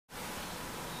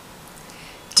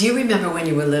Do you remember when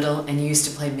you were little and you used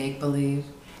to play make-believe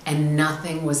and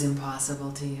nothing was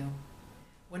impossible to you?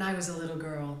 When I was a little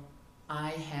girl, I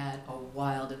had a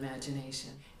wild imagination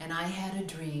and I had a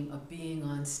dream of being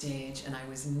on stage, and I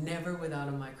was never without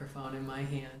a microphone in my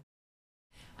hand.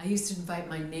 I used to invite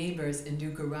my neighbors and do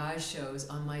garage shows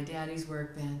on my daddy's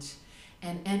workbench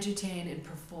and entertain and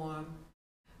perform.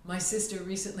 My sister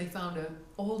recently found an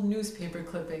old newspaper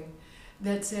clipping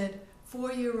that said,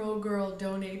 4-year-old girl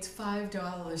donates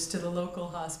 $5 to the local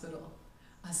hospital.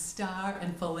 A star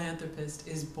and philanthropist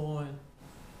is born.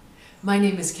 My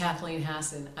name is Kathleen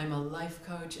Hassan. I'm a life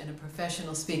coach and a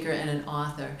professional speaker and an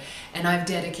author, and I've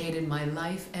dedicated my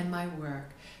life and my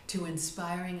work to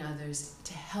inspiring others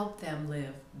to help them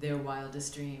live their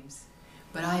wildest dreams.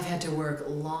 But I've had to work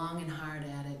long and hard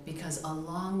at it because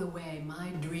along the way my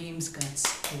dreams got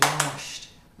squashed.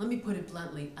 Let me put it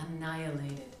bluntly,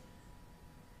 annihilated.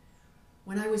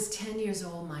 When I was 10 years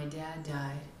old, my dad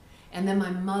died, and then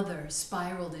my mother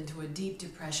spiraled into a deep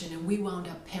depression, and we wound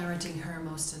up parenting her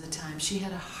most of the time. She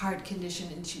had a heart condition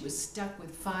and she was stuck with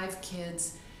 5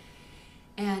 kids,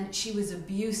 and she was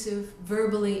abusive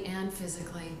verbally and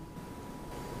physically.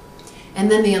 And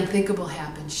then the unthinkable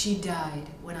happened. She died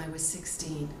when I was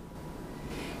 16,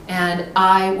 and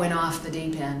I went off the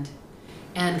deep end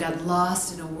and got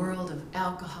lost in a world of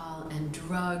alcohol and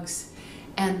drugs,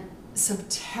 and some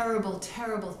terrible,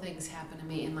 terrible things happened to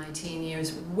me in my teen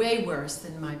years, way worse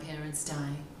than my parents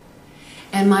dying.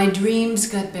 And my dreams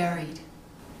got buried.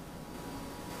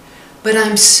 But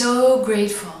I'm so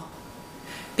grateful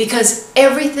because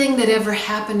everything that ever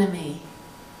happened to me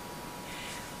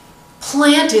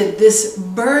planted this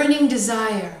burning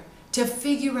desire to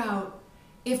figure out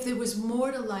if there was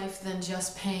more to life than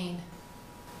just pain.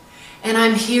 And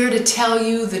I'm here to tell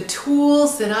you the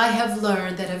tools that I have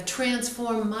learned that have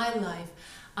transformed my life,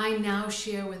 I now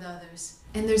share with others.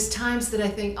 And there's times that I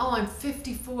think, oh, I'm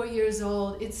 54 years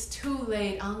old, it's too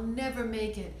late, I'll never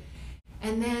make it.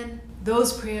 And then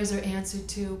those prayers are answered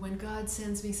too when God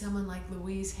sends me someone like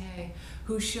Louise Hay,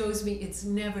 who shows me it's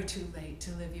never too late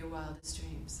to live your wildest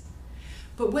dreams.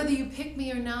 But whether you pick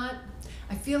me or not,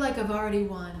 I feel like I've already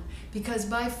won, because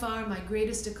by far my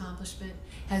greatest accomplishment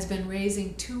has been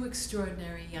raising 2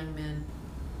 extraordinary young men.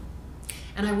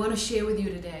 And I want to share with you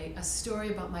today a story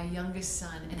about my youngest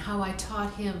son and how I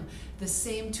taught him the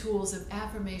same tools of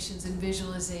affirmations and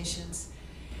visualizations.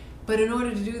 But in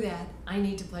order to do that, I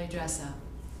need to play dress up.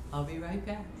 I'll be right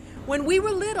back. When we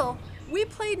were little, we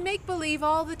played make-believe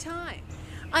all the time.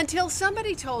 Until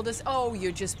somebody told us, oh,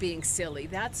 you're just being silly.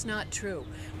 That's not true.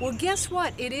 Well, guess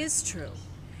what? It is true.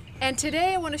 And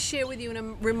today I want to share with you a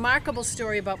remarkable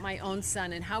story about my own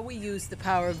son and how we use the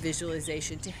power of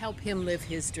visualization to help him live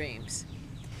his dreams.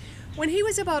 When he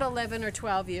was about 11 or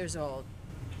 12 years old,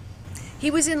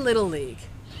 he was in Little League,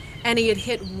 and he had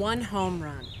hit 1 home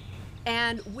run.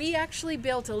 And we actually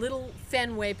built a little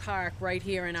Fenway Park right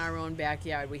here in our own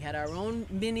backyard. We had our own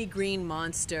mini green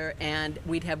monster, and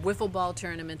we'd have wiffle ball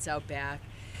tournaments out back.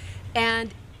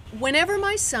 And whenever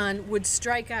my son would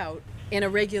strike out in a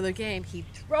regular game, he'd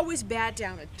throw his bat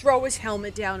down and throw his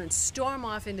helmet down and storm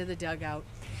off into the dugout.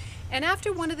 And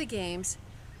after one of the games,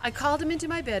 I called him into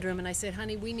my bedroom and I said,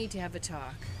 honey, we need to have a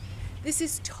talk. This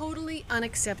is totally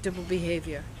unacceptable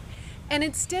behavior. And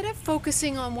instead of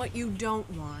focusing on what you don't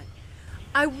want,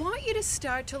 I want you to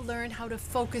start to learn how to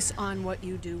focus on what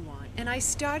you do want. And I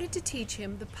started to teach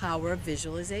him the power of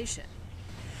visualization.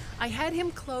 I had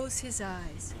him close his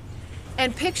eyes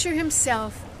and picture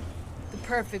himself the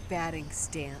perfect batting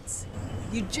stance.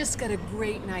 You just got a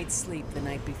great night's sleep the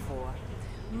night before.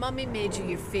 Mommy made you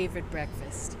your favorite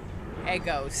breakfast,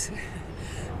 Eggos.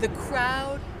 The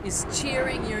crowd is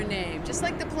cheering your name, just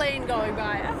like the plane going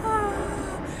by.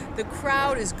 Ah! The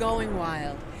crowd is going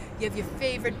wild. You have your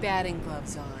favorite batting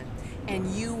gloves on, and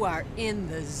you are in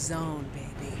the zone,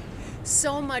 baby.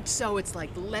 So much so, it's like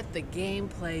let the game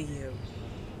play you.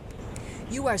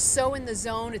 You are so in the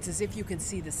zone, it's as if you can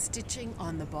see the stitching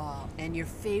on the ball, and your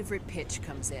favorite pitch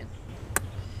comes in.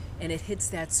 And it hits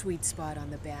that sweet spot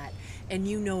on the bat, and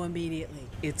you know immediately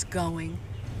it's going,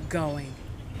 gone.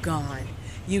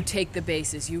 You take the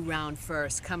bases, you round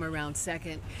first, come around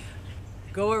second,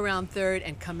 go around third,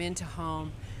 and come into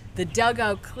home. The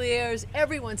dugout clears,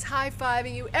 everyone's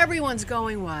high-fiving you, everyone's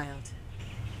going wild.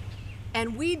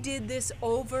 And we did this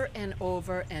over and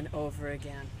over and over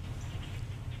again.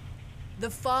 The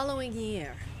following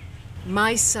year,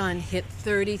 my son hit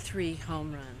 33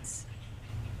 home runs.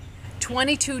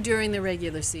 22 during the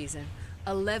regular season,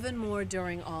 11 more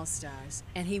during All-Stars,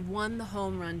 and he won the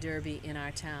home run derby in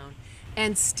our town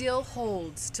and still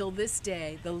holds till this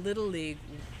day the Little League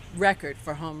record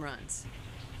for home runs.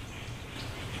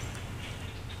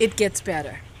 It gets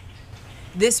better.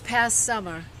 This past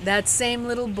summer, that same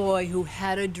little boy who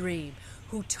had a dream,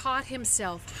 who taught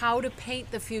himself how to paint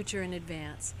the future in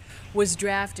advance, was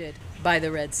drafted by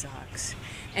the Red Sox.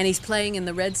 And he's playing in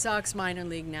the Red Sox minor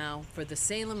league now for the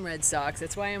Salem Red Sox.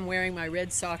 That's why I'm wearing my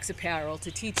Red Sox apparel, to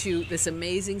teach you this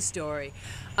amazing story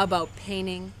about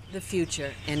painting the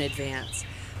future in advance,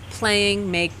 playing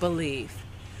make-believe.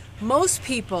 Most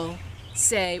people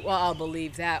say, well, I'll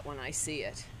believe that when I see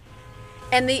it.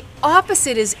 And the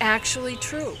opposite is actually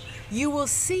true. You will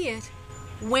see it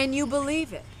when you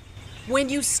believe it. When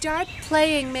you start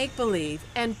playing make-believe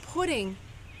and putting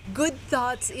good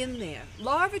thoughts in there.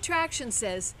 Law of attraction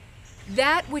says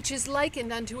that which is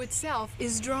likened unto itself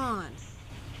is drawn.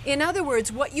 In other words,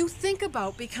 what you think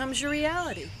about becomes your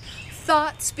reality.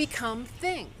 Thoughts become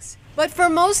things. But for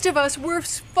most of us, we're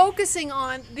focusing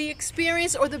on the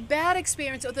experience or the bad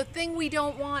experience or the thing we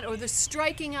don't want or the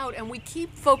striking out, and we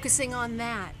keep focusing on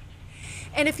that.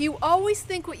 And if you always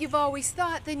think what you've always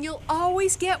thought, then you'll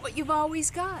always get what you've always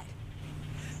got.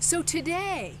 So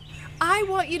today, I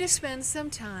want you to spend some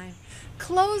time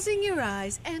closing your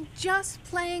eyes and just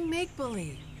playing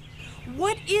make-believe.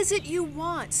 What is it you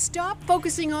want? Stop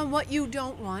focusing on what you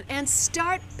don't want and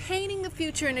start painting the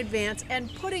future in advance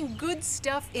and putting good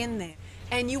stuff in there.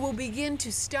 And you will begin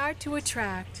to start to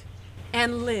attract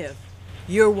and live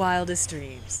your wildest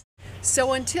dreams.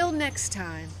 So until next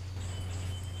time,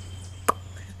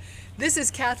 this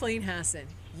is Kathleen Hassan,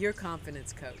 your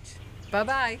confidence coach.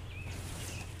 Bye-bye.